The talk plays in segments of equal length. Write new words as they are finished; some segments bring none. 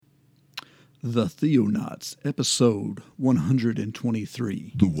The Theonauts, episode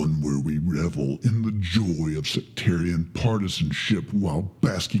 123. The one where we revel in the joy of sectarian partisanship while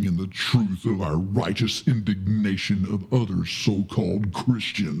basking in the truth of our righteous indignation of other so-called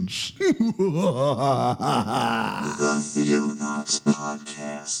Christians. The Theonauts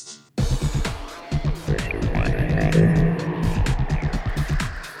Podcast.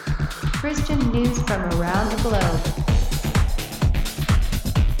 Christian news from around the globe.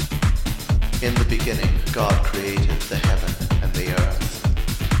 In the beginning, God created the heaven and the earth.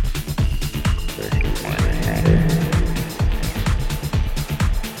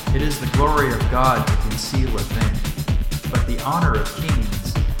 It is the glory of God to conceal a thing, but the honor of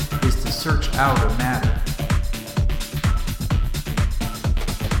kings is to search out a matter.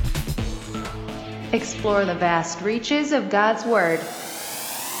 Explore the vast reaches of God's Word.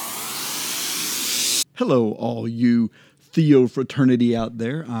 Hello, all you Theo fraternity out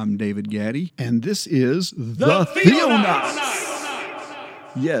there. I'm David Gaddy, and this is The Theonauts.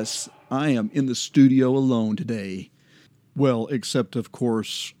 Yes, I am in the studio alone today. Well, except, of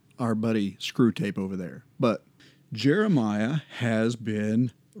course, our buddy Screwtape over there. But Jeremiah has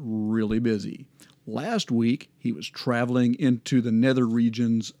been really busy. Last week, he was traveling into the nether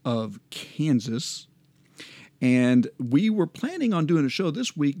regions of Kansas, and we were planning on doing a show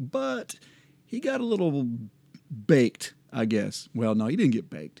this week, but he got a little baked, I guess. Well, no, he didn't get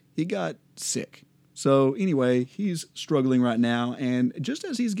baked. He got sick. So anyway, he's struggling right now, and just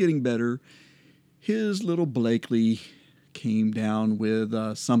as he's getting better, his little Blakely came down with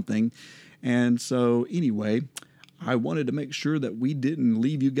something. And so anyway, I wanted to make sure that we didn't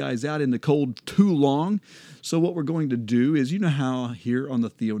leave you guys out in the cold too long. So what we're going to do is, you know how here on the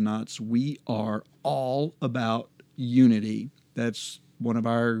Theonauts, we are all about unity. That's one of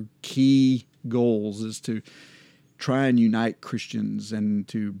our key goals, is to try and unite Christians and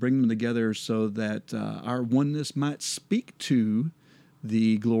to bring them together so that our oneness might speak to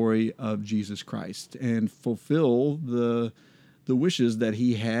the glory of Jesus Christ and fulfill the wishes that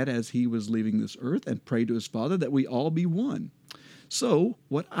he had as he was leaving this earth, and pray to his Father that we all be one. So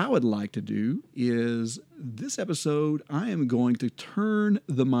what I would like to do is, this episode, I am going to turn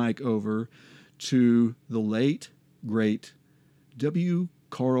the mic over to the late, great W.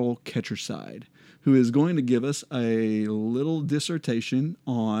 Carl Ketcherside, who is going to give us a little dissertation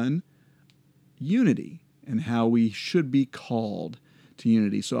on unity and how we should be called to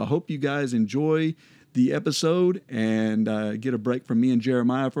unity. So I hope you guys enjoy the episode and get a break from me and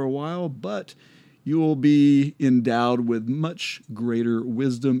Jeremiah for a while, but you will be endowed with much greater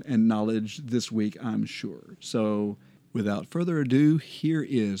wisdom and knowledge this week, I'm sure. So without further ado, here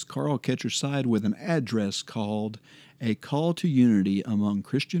is Carl Ketcherside with an address called A Call to Unity Among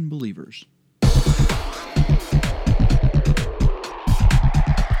Christian Believers.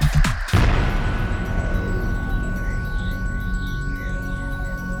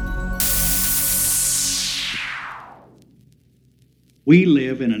 We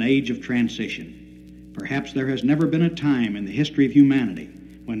live in an age of transition. Perhaps there has never been a time in the history of humanity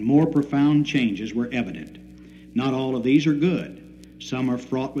when more profound changes were evident. Not all of these are good. Some are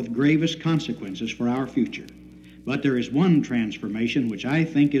fraught with gravest consequences for our future. But there is one transformation which I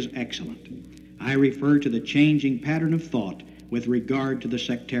think is excellent. I refer to the changing pattern of thought with regard to the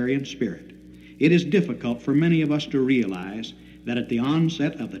sectarian spirit. It is difficult for many of us to realize that at the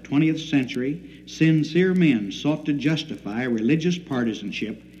onset of the 20th century, sincere men sought to justify religious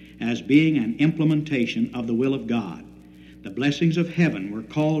partisanship as being an implementation of the will of God. The blessings of heaven were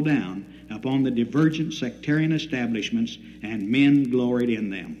called down upon the divergent sectarian establishments, and men gloried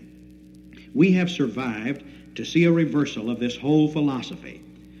in them. We have survived to see a reversal of this whole philosophy.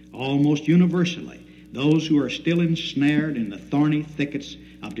 Almost universally, those who are still ensnared in the thorny thickets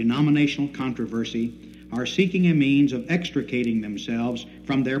of denominational controversy are seeking a means of extricating themselves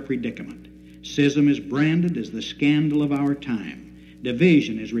from their predicament. Schism is branded as the scandal of our time.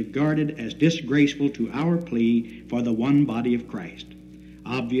 Division is regarded as disgraceful to our plea for the one body of Christ.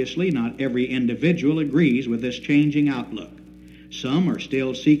 Obviously, not every individual agrees with this changing outlook. Some are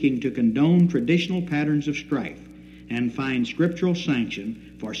still seeking to condone traditional patterns of strife and find scriptural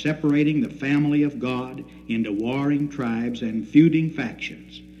sanction for separating the family of God into warring tribes and feuding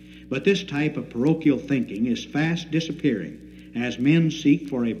factions. But this type of parochial thinking is fast disappearing as men seek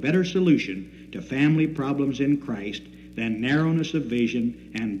for a better solution to family problems in Christ than narrowness of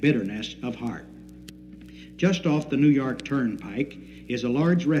vision and bitterness of heart. Just off the New York Turnpike is a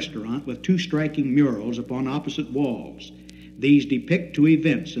large restaurant with two striking murals upon opposite walls. These depict two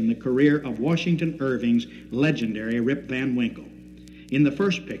events in the career of Washington Irving's legendary Rip Van Winkle. In the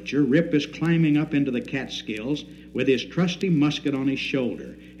first picture, Rip is climbing up into the Catskills with his trusty musket on his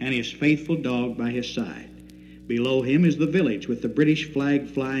shoulder and his faithful dog by his side. Below him is the village with the British flag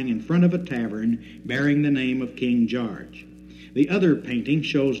flying in front of a tavern bearing the name of King George. The other painting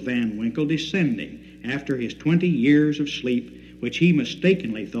shows Van Winkle descending after his 20 years of sleep, which he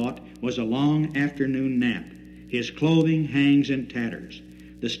mistakenly thought was a long afternoon nap. His clothing hangs in tatters.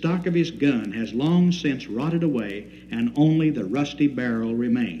 The stock of his gun has long since rotted away, and only the rusty barrel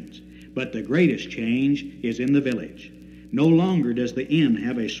remains. But the greatest change is in the village. No longer does the inn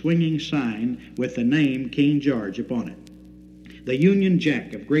have a swinging sign with the name King George upon it. The Union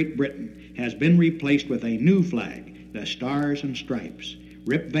Jack of Great Britain has been replaced with a new flag, the Stars and Stripes.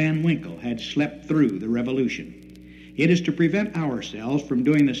 Rip Van Winkle had slept through the Revolution. It is to prevent ourselves from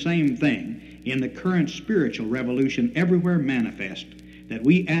doing the same thing in the current spiritual revolution everywhere manifest that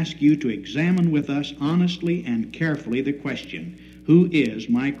we ask you to examine with us honestly and carefully the question, who is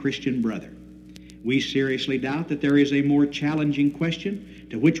my Christian brother? We seriously doubt that there is a more challenging question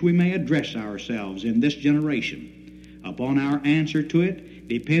to which we may address ourselves in this generation. Upon our answer to it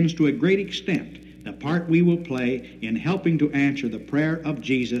depends to a great extent the part we will play in helping to answer the prayer of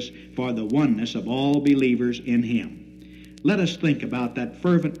Jesus for the oneness of all believers in Him. Let us think about that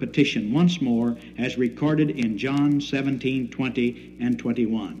fervent petition once more as recorded in John 17:20 and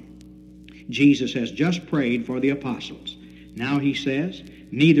 21. Jesus has just prayed for the apostles. Now he says,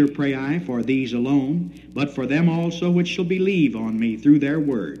 "Neither pray I for these alone, but for them also which shall believe on me through their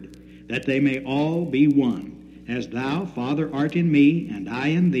word, that they may all be one, as thou, Father, art in me, and I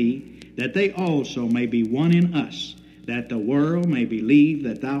in thee, that they also may be one in us, that the world may believe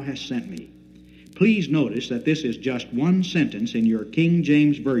that thou hast sent me." Please notice that this is just one sentence in your King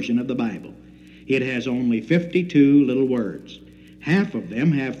James Version of the Bible. It has only 52 little words. Half of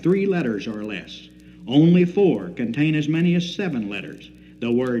them have 3 letters or less. Only 4 contain as many as 7 letters.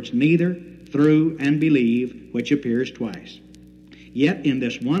 The words neither, through, and believe, which appears twice. Yet in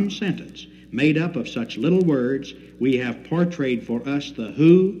this one sentence, made up of such little words, we have portrayed for us the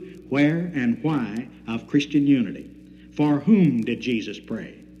who, where, and why of Christian unity. For whom did Jesus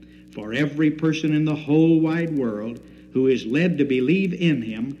pray? For every person in the whole wide world who is led to believe in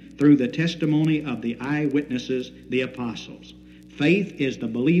Him through the testimony of the eyewitnesses, the apostles. Faith is the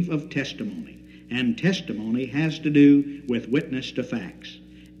belief of testimony, and testimony has to do with witness to facts.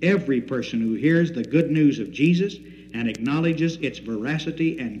 Every person who hears the good news of Jesus and acknowledges its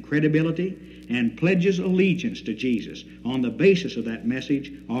veracity and credibility and pledges allegiance to Jesus on the basis of that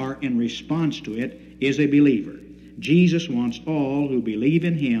message or in response to it is a believer. Jesus wants all who believe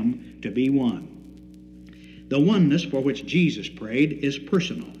in Him to be one. The oneness for which Jesus prayed is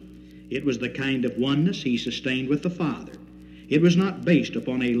personal. It was the kind of oneness He sustained with the Father. It was not based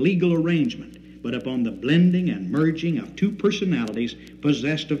upon a legal arrangement, but upon the blending and merging of 2 personalities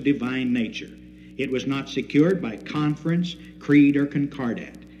possessed of divine nature. It was not secured by conference, creed, or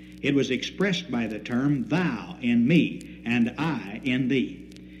concordat. It was expressed by the term thou in me and I in thee.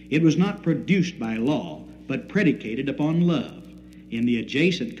 It was not produced by law, but predicated upon love. In the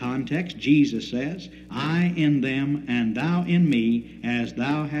adjacent context, Jesus says, I in them and thou in me, as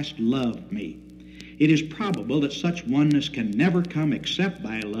thou hast loved me. It is probable that such oneness can never come except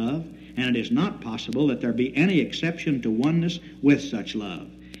by love, and it is not possible that there be any exception to oneness with such love.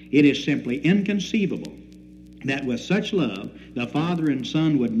 It is simply inconceivable that with such love the Father and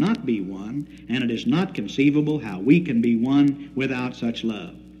Son would not be one, and it is not conceivable how we can be one without such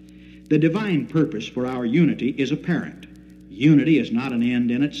love. The divine purpose for our unity is apparent. Unity is not an end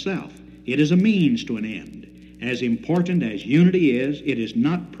in itself. It is a means to an end. As important as unity is, it is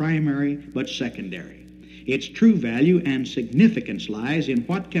not primary but secondary. Its true value and significance lies in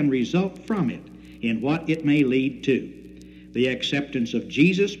what can result from it, in what it may lead to. The acceptance of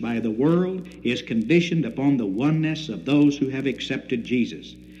Jesus by the world is conditioned upon the oneness of those who have accepted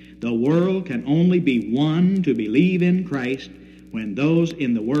Jesus. The world can only be one to believe in Christ when those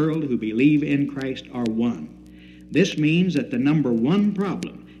in the world who believe in Christ are one. This means that the number one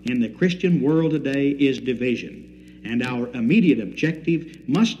problem in the Christian world today is division, and our immediate objective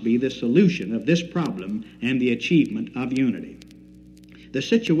must be the solution of this problem and the achievement of unity. The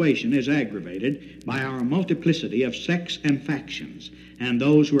situation is aggravated by our multiplicity of sects and factions, and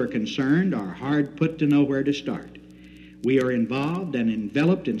those who are concerned are hard put to know where to start. We are involved and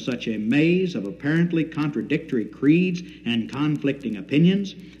enveloped in such a maze of apparently contradictory creeds and conflicting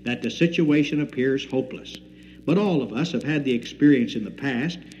opinions that the situation appears hopeless. But all of us have had the experience in the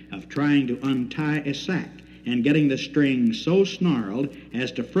past of trying to untie a sack and getting the string so snarled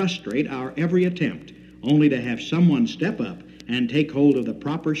as to frustrate our every attempt, only to have someone step up and take hold of the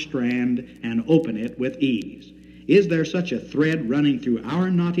proper strand and open it with ease. Is there such a thread running through our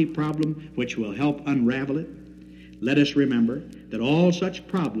knotty problem which will help unravel it? Let us remember that all such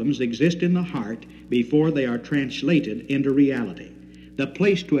problems exist in the heart before they are translated into reality. The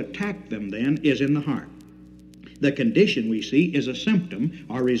place to attack them, then, is in the heart. The condition we see is a symptom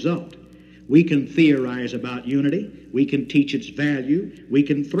or result. We can theorize about unity, we can teach its value, we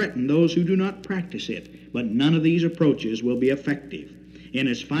can threaten those who do not practice it, but none of these approaches will be effective. In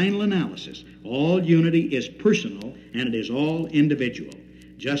its final analysis, all unity is personal and it is all individual.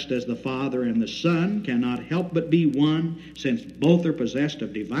 Just as the Father and the Son cannot help but be one, since both are possessed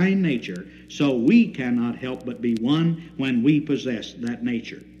of divine nature, so we cannot help but be one when we possess that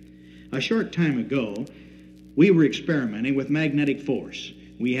nature. A short time ago, we were experimenting with magnetic force.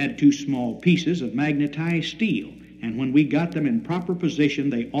 We had two small pieces of magnetized steel, and when we got them in proper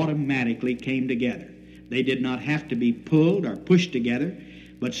position, they automatically came together. They did not have to be pulled or pushed together,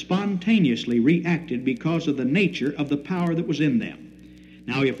 but spontaneously reacted because of the nature of the power that was in them.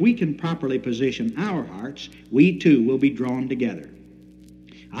 Now, if we can properly position our hearts, we too will be drawn together.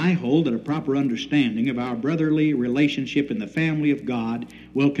 I hold that a proper understanding of our brotherly relationship in the family of God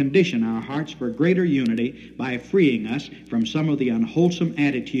will condition our hearts for greater unity by freeing us from some of the unwholesome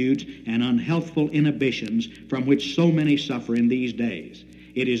attitudes and unhealthful inhibitions from which so many suffer in these days.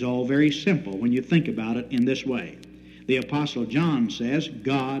 It is all very simple when you think about it in this way. The Apostle John says,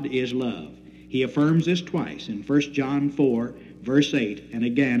 God is love. He affirms this twice in 1 John 4, verse 8, and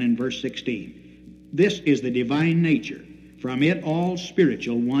again in verse 16. This is the divine nature. From it all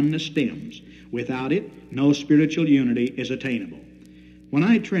spiritual oneness stems. Without it, no spiritual unity is attainable. When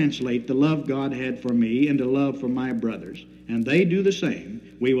I translate the love God had for me into love for my brothers, and they do the same,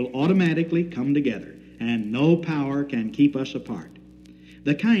 we will automatically come together, and no power can keep us apart.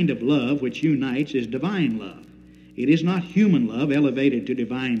 The kind of love which unites is divine love. It is not human love elevated to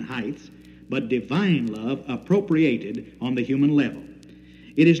divine heights, but divine love appropriated on the human level.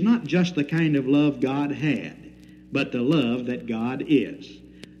 It is not just the kind of love God had, but the love that God is.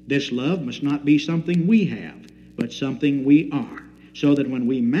 This love must not be something we have, but something we are, so that when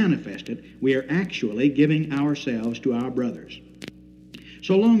we manifest it, we are actually giving ourselves to our brothers.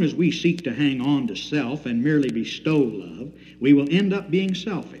 So long as we seek to hang on to self and merely bestow love, we will end up being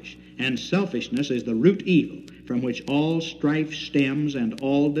selfish, and selfishness is the root evil from which all strife stems and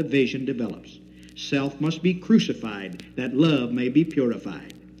all division develops. Self must be crucified that love may be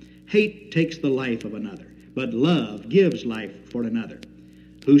purified. Hate takes the life of another, but love gives life for another.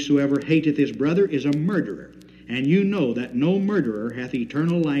 Whosoever hateth his brother is a murderer, and you know that no murderer hath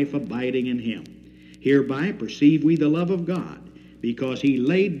eternal life abiding in him. Hereby perceive we the love of God, because he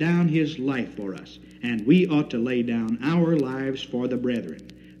laid down his life for us, and we ought to lay down our lives for the brethren.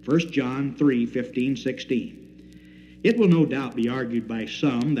 1 John 3, 15, 16. It will no doubt be argued by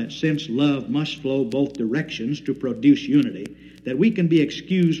some that since love must flow both directions to produce unity, that we can be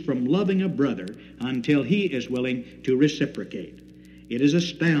excused from loving a brother until he is willing to reciprocate. It is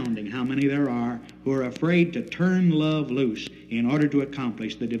astounding how many there are who are afraid to turn love loose in order to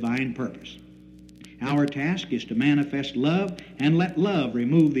accomplish the divine purpose. Our task is to manifest love and let love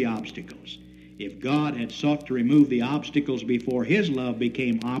remove the obstacles. If God had sought to remove the obstacles before His love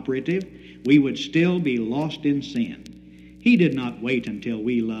became operative, we would still be lost in sin. He did not wait until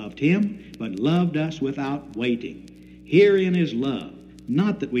we loved Him, but loved us without waiting. Herein is love,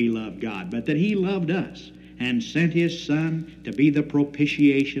 not that we loved God, but that He loved us and sent His Son to be the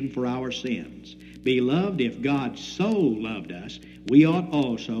propitiation for our sins. Beloved, if God so loved us, we ought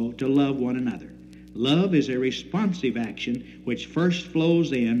also to love one another. Love is a responsive action which first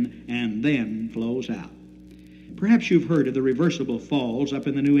flows in and then flows out. Perhaps you've heard of the reversible falls up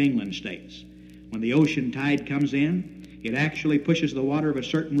in the New England states. When the ocean tide comes in, it actually pushes the water of a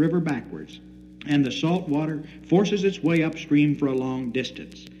certain river backwards, and the salt water forces its way upstream for a long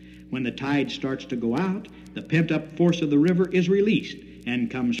distance. When the tide starts to go out, the pent-up force of the river is released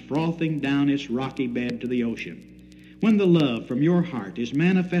and comes frothing down its rocky bed to the ocean. When the love from your heart is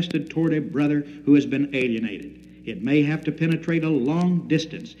manifested toward a brother who has been alienated, it may have to penetrate a long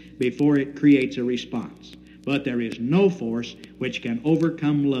distance before it creates a response. But there is no force which can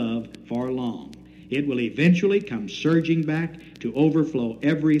overcome love for long. It will eventually come surging back to overflow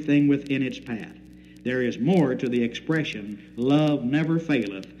everything within its path. There is more to the expression, love never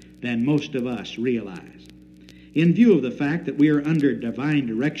faileth, than most of us realize. In view of the fact that we are under divine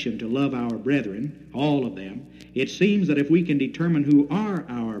direction to love our brethren, all of them, it seems that if we can determine who are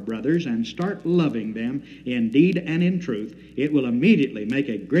our brothers and start loving them in deed and in truth, it will immediately make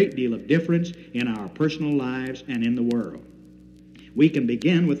a great deal of difference in our personal lives and in the world. We can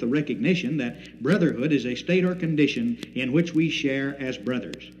begin with the recognition that brotherhood is a state or condition in which we share as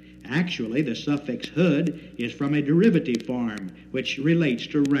brothers. Actually, the suffix hood is from a derivative form which relates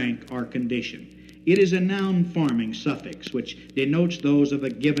to rank or condition. It is a noun forming suffix which denotes those of a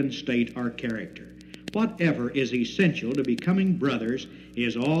given state or character. Whatever is essential to becoming brothers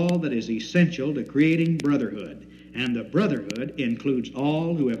is all that is essential to creating brotherhood, and the brotherhood includes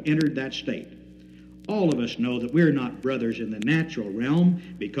all who have entered that state. All of us know that we're not brothers in the natural realm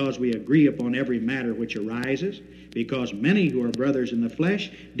because we agree upon every matter which arises, because many who are brothers in the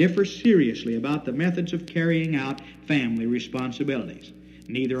flesh differ seriously about the methods of carrying out family responsibilities.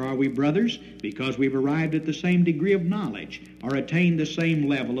 Neither are we brothers because we've arrived at the same degree of knowledge or attained the same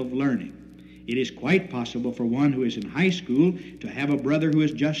level of learning. It is quite possible for one who is in high school to have a brother who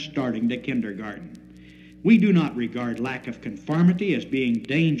is just starting to kindergarten. We do not regard lack of conformity as being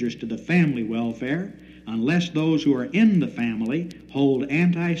dangerous to the family welfare unless those who are in the family hold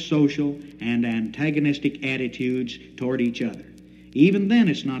antisocial and antagonistic attitudes toward each other. Even then,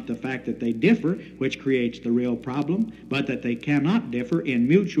 it's not the fact that they differ which creates the real problem, but that they cannot differ in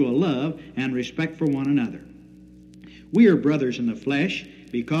mutual love and respect for one another. We are brothers in the flesh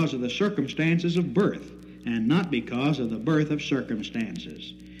because of the circumstances of birth, and not because of the birth of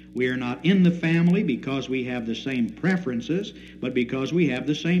circumstances. We are not in the family because we have the same preferences, but because we have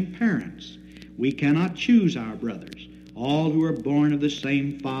the same parents. We cannot choose our brothers. All who are born of the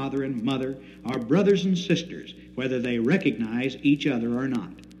same father and mother are brothers and sisters, whether they recognize each other or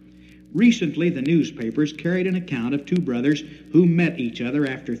not. Recently, the newspapers carried an account of two brothers who met each other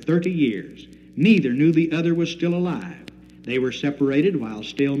after 30 years. Neither knew the other was still alive. They were separated while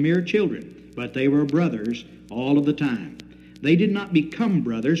still mere children, but they were brothers all of the time. They did not become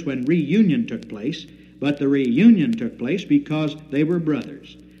brothers when reunion took place, but the reunion took place because they were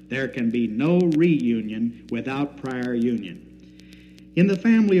brothers. There can be no reunion without prior union. In the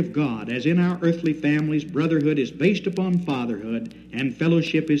family of God, as in our earthly families, brotherhood is based upon fatherhood, and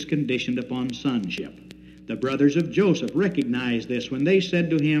fellowship is conditioned upon sonship. The brothers of Joseph recognized this when they said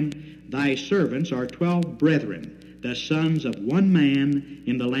to him, "Thy servants are 12 brethren, the sons of one man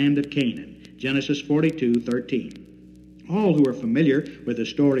in the land of Canaan." Genesis 42:13. All who are familiar with the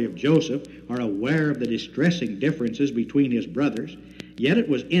story of Joseph are aware of the distressing differences between his brothers, yet it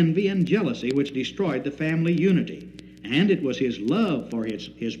was envy and jealousy which destroyed the family unity, and it was his love for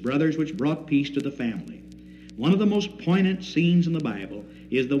his brothers which brought peace to the family. One of the most poignant scenes in the Bible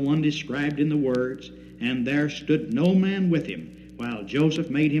is the one described in the words, "And there stood no man with him, while Joseph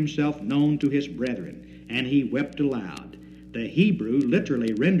made himself known to his brethren, and he wept aloud." The Hebrew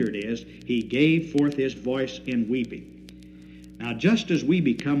literally rendered is, "He gave forth his voice in weeping." Now, just as we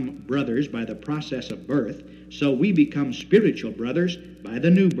become brothers by the process of birth, so we become spiritual brothers by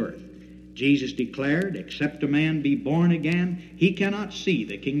the new birth. Jesus declared, "Except a man be born again, he cannot see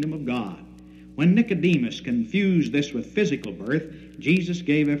the kingdom of God." When Nicodemus confused this with physical birth, Jesus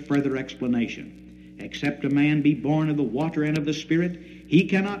gave a further explanation. "Except a man be born of the water and of the Spirit, he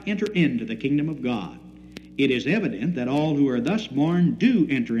cannot enter into the kingdom of God." It is evident that all who are thus born do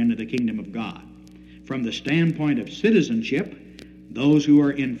enter into the kingdom of God. From the standpoint of citizenship, those who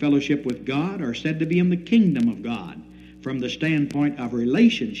are in fellowship with God are said to be in the kingdom of God. From the standpoint of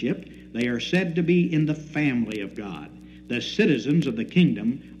relationship, they are said to be in the family of God. The citizens of the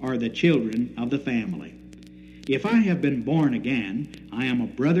kingdom are the children of the family. If I have been born again, I am a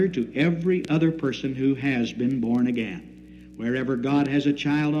brother to every other person who has been born again. Wherever God has a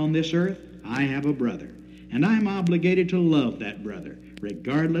child on this earth, I have a brother, and I am obligated to love that brother,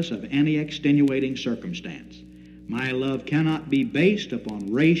 regardless of any extenuating circumstance. My love cannot be based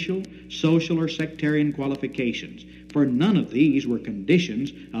upon racial, social, or sectarian qualifications, for none of these were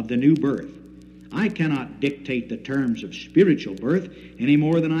conditions of the new birth. I cannot dictate the terms of spiritual birth any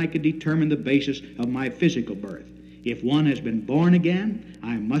more than I could determine the basis of my physical birth. If one has been born again,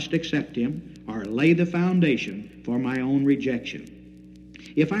 I must accept him or lay the foundation for my own rejection.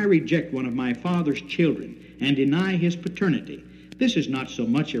 If I reject one of my father's children and deny his paternity, this is not so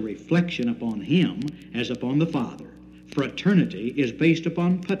much a reflection upon him as upon the Father. Fraternity is based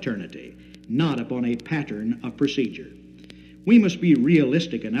upon paternity, not upon a pattern of procedure. We must be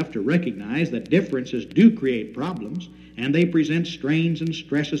realistic enough to recognize that differences do create problems, and they present strains and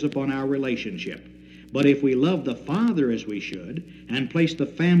stresses upon our relationship. But if we love the Father as we should, and place the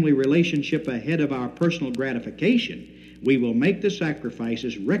family relationship ahead of our personal gratification, we will make the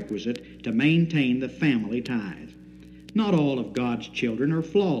sacrifices requisite to maintain the family tithe. Not all of God's children are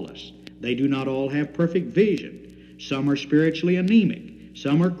flawless. They do not all have perfect vision. Some are spiritually anemic,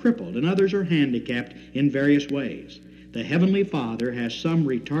 some are crippled, and others are handicapped in various ways. The Heavenly Father has some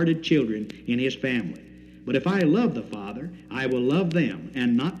retarded children in His family. But if I love the Father, I will love them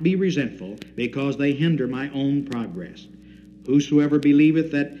and not be resentful because they hinder my own progress. Whosoever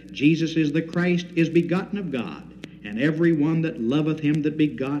believeth that Jesus is the Christ is begotten of God, and every one that loveth him that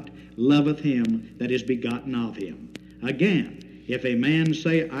begot loveth him that is begotten of him. Again, if a man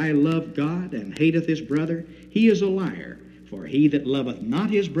say, I love God, and hateth his brother, he is a liar. For he that loveth not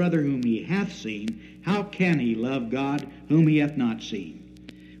his brother whom he hath seen, how can he love God whom he hath not seen?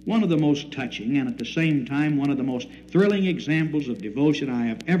 One of the most touching and at the same time one of the most thrilling examples of devotion I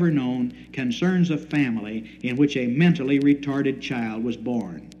have ever known concerns a family in which a mentally retarded child was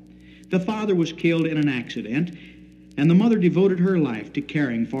born. The father was killed in an accident, and the mother devoted her life to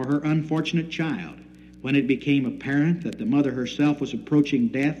caring for her unfortunate child. When it became apparent that the mother herself was approaching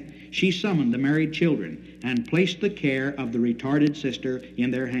death, she summoned the married children and placed the care of the retarded sister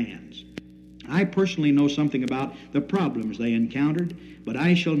in their hands. I personally know something about the problems they encountered, but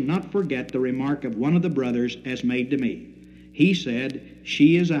I shall not forget the remark of one of the brothers as made to me. He said,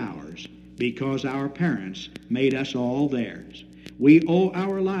 she is ours because our parents made us all theirs. We owe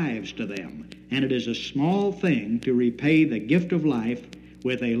our lives to them, and it is a small thing to repay the gift of life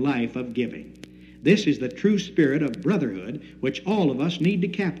with a life of giving. This is the true spirit of brotherhood which all of us need to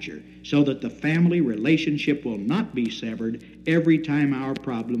capture so that the family relationship will not be severed every time our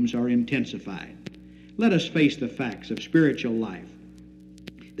problems are intensified. Let us face the facts of spiritual life.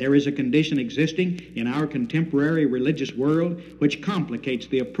 There is a condition existing in our contemporary religious world which complicates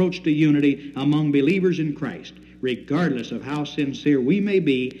the approach to unity among believers in Christ, regardless of how sincere we may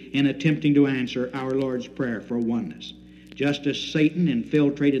be in attempting to answer our Lord's prayer for oneness. Just as Satan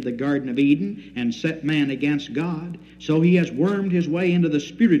infiltrated the Garden of Eden and set man against God, so he has wormed his way into the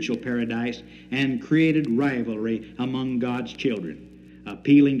spiritual paradise and created rivalry among God's children.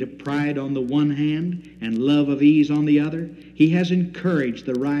 Appealing to pride on the one hand and love of ease on the other, he has encouraged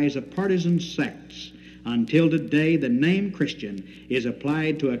the rise of partisan sects until today the name Christian is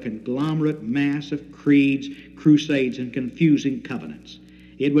applied to a conglomerate mass of creeds, crusades, and confusing covenants.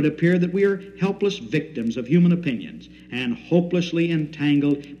 It would appear that we are helpless victims of human opinions and hopelessly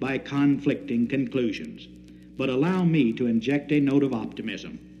entangled by conflicting conclusions. But allow me to inject a note of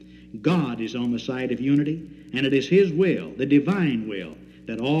optimism. God is on the side of unity, and it is His will, the divine will,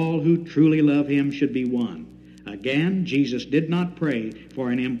 that all who truly love Him should be one. Again, Jesus did not pray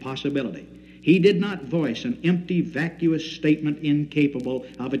for an impossibility. He did not voice an empty, vacuous statement incapable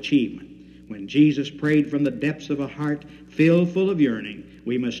of achievement. When Jesus prayed from the depths of a heart filled full of yearning,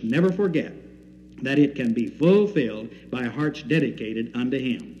 we must never forget that it can be fulfilled by hearts dedicated unto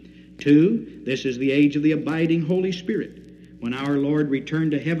Him. 2, this is the age of the abiding Holy Spirit. When our Lord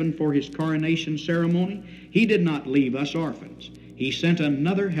returned to heaven for His coronation ceremony, He did not leave us orphans. He sent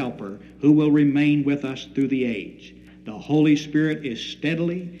another helper who will remain with us through the age. The Holy Spirit is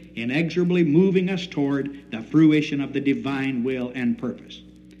steadily, inexorably moving us toward the fruition of the divine will and purpose.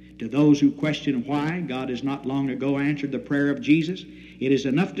 To those who question why God has not long ago answered the prayer of Jesus, it is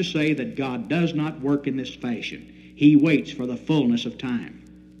enough to say that God does not work in this fashion. He waits for the fullness of time.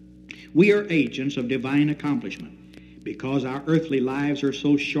 We are agents of divine accomplishment. Because our earthly lives are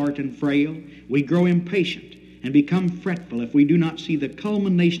so short and frail, we grow impatient and become fretful if we do not see the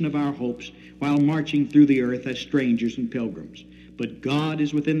culmination of our hopes while marching through the earth as strangers and pilgrims. But God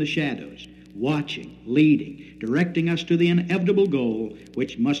is within the shadows, watching, leading, directing us to the inevitable goal,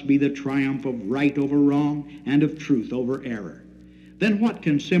 which must be the triumph of right over wrong and of truth over error. Then what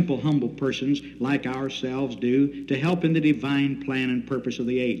can simple, humble persons like ourselves do to help in the divine plan and purpose of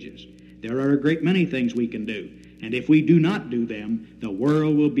the ages? There are a great many things we can do, and if we do not do them, the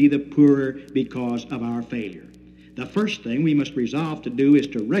world will be the poorer because of our failure. The first thing we must resolve to do is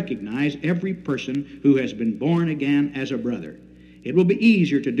to recognize every person who has been born again as a brother. It will be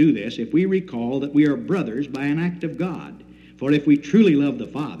easier to do this if we recall that we are brothers by an act of God. For if we truly love the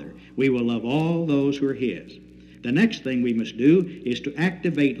Father, we will love all those who are His. The next thing we must do is to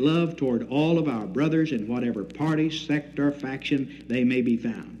activate love toward all of our brothers in whatever party, sect, or faction they may be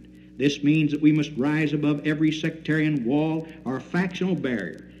found. This means that we must rise above every sectarian wall or factional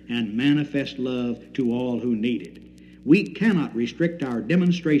barrier and manifest love to all who need it. We cannot restrict our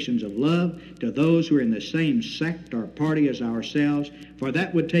demonstrations of love to those who are in the same sect or party as ourselves, for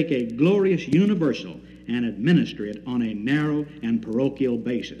that would take a glorious universal and administer it on a narrow and parochial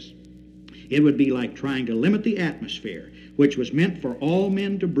basis. It would be like trying to limit the atmosphere, which was meant for all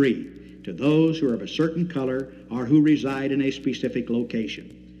men to breathe, to those who are of a certain color or who reside in a specific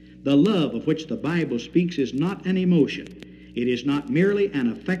location. The love of which the Bible speaks is not an emotion. It is not merely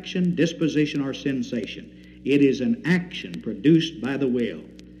an affection, disposition, or sensation. It is an action produced by the will.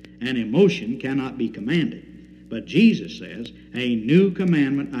 An emotion cannot be commanded. But Jesus says, "A new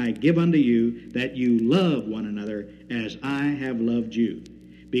commandment I give unto you, that you love one another as I have loved you."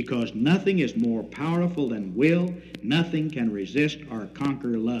 because nothing is more powerful than will, nothing can resist or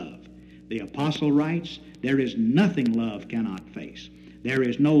conquer love. The apostle writes, there is nothing love cannot face. There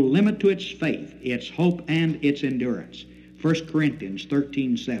is no limit to its faith, its hope, and its endurance. 1 Corinthians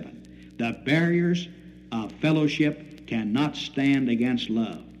 13:7. The barriers of fellowship cannot stand against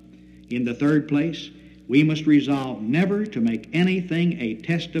love. In the third place, we must resolve never to make anything a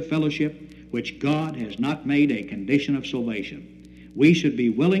test of fellowship which God has not made a condition of salvation. We should be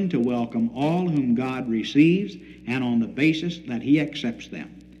willing to welcome all whom God receives, and on the basis that He accepts them.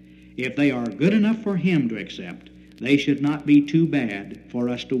 If they are good enough for Him to accept, they should not be too bad for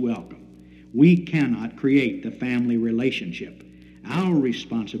us to welcome. We cannot create the family relationship. Our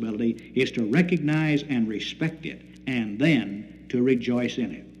responsibility is to recognize and respect it, and then to rejoice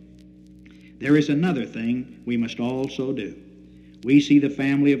in it. There is another thing we must also do. We see the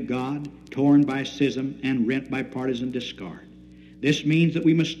family of God torn by schism and rent by partisan discard. This means that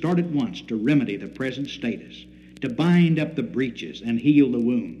we must start at once to remedy the present status, to bind up the breaches and heal the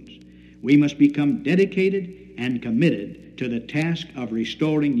wounds. We must become dedicated and committed to the task of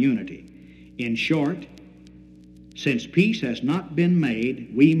restoring unity. In short, since peace has not been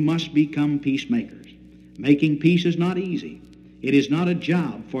made, we must become peacemakers. Making peace is not easy. It is not a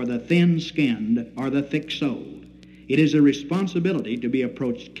job for the thin-skinned or the thick-souled. It is a responsibility to be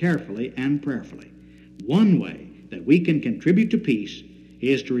approached carefully and prayerfully. One way that we can contribute to peace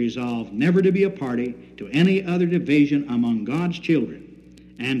is to resolve never to be a party to any other division among God's children,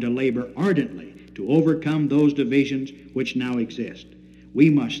 and to labor ardently to overcome those divisions which now exist. We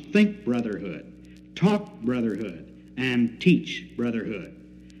must think brotherhood, talk brotherhood, and teach brotherhood.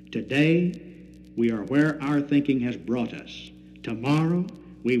 Today, we are where our thinking has brought us. Tomorrow,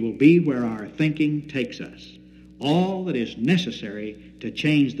 we will be where our thinking takes us. All that is necessary to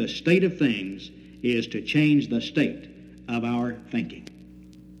change the state of things is to change the state of our thinking.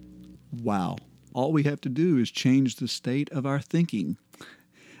 Wow. All we have to do is change the state of our thinking.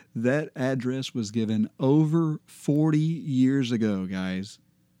 That address was given over 40 years ago, guys.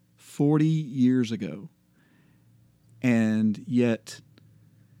 40 years ago. And yet,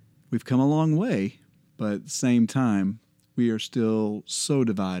 we've come a long way, but at the same time, we are still so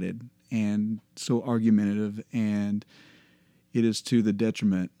divided and so argumentative, and it is to the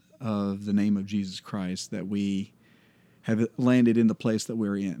detriment of the name of Jesus Christ that we have landed in the place that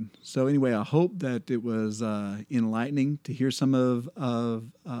we're in. So anyway, I hope that it was enlightening to hear some of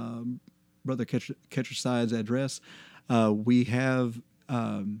Brother Ketcherside's address. We have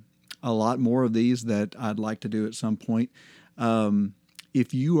a lot more of these that I'd like to do at some point.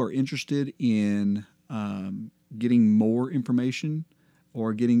 If you are interested in getting more information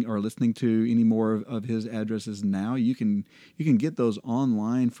or listening to any more of his addresses now, you can get those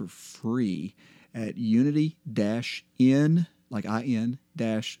online for free at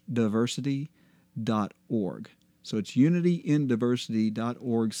unity-in-diversity.org. So it's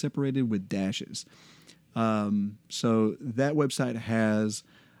unityindiversity.org, separated with dashes. So that website has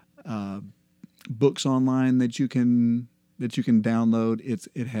books online that you can download.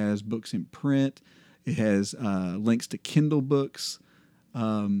 It has books in print. It has links to Kindle books.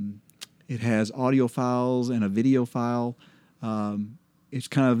 It has audio files and a video file. It's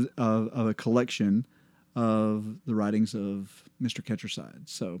kind of a collection of the writings of Mr. Ketcherside.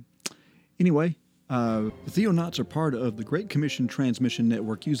 So anyway, the Theonauts are part of the Great Commission Transmission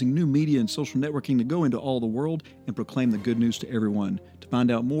Network, using new media and social networking to go into all the world and proclaim the good news to everyone. To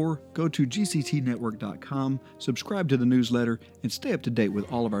find out more, go to gctnetwork.com, subscribe to the newsletter, and stay up to date with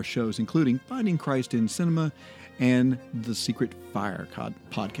all of our shows, including Finding Christ in Cinema and the Secret Fire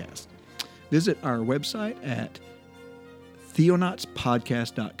podcast. Visit our website at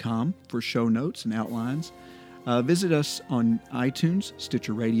theonautspodcast.com for show notes and outlines. Visit us on iTunes,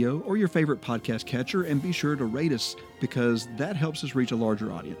 Stitcher Radio, or your favorite podcast catcher, and be sure to rate us, because that helps us reach a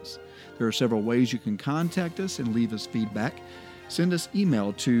larger audience. There are several ways you can contact us and leave us feedback. Send us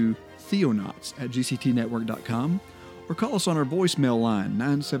email to theonauts@gctnetwork.com, or call us on our voicemail line,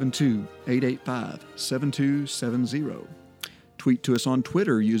 972-885-7270. Tweet to us on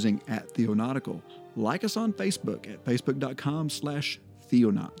Twitter using @Theonautical. Like us on Facebook at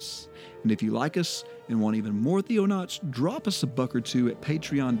facebook.com/Theonauts. And if you like us and want even more Theonauts, drop us $1 or $2 at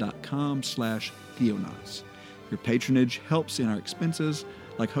patreon.com/Theonauts. Your patronage helps in our expenses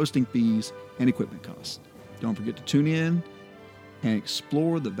like hosting fees and equipment costs. Don't forget to tune in and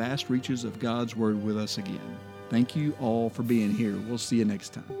explore the vast reaches of God's Word with us again. Thank you all for being here. We'll see you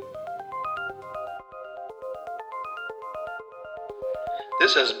next time.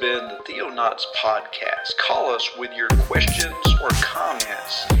 This has been the Theonauts Podcast. Call us with your questions or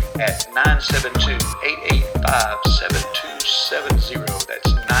comments at 972-885-7270.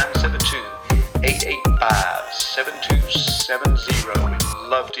 That's 7270. We'd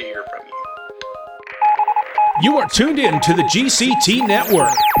love to hear from you. You are tuned in to the GCT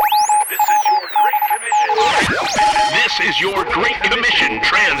Network. This is your Great Commission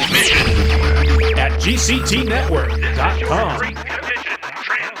transmission. At GCTnetwork.com.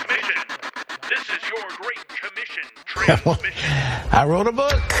 I wrote a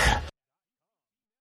book.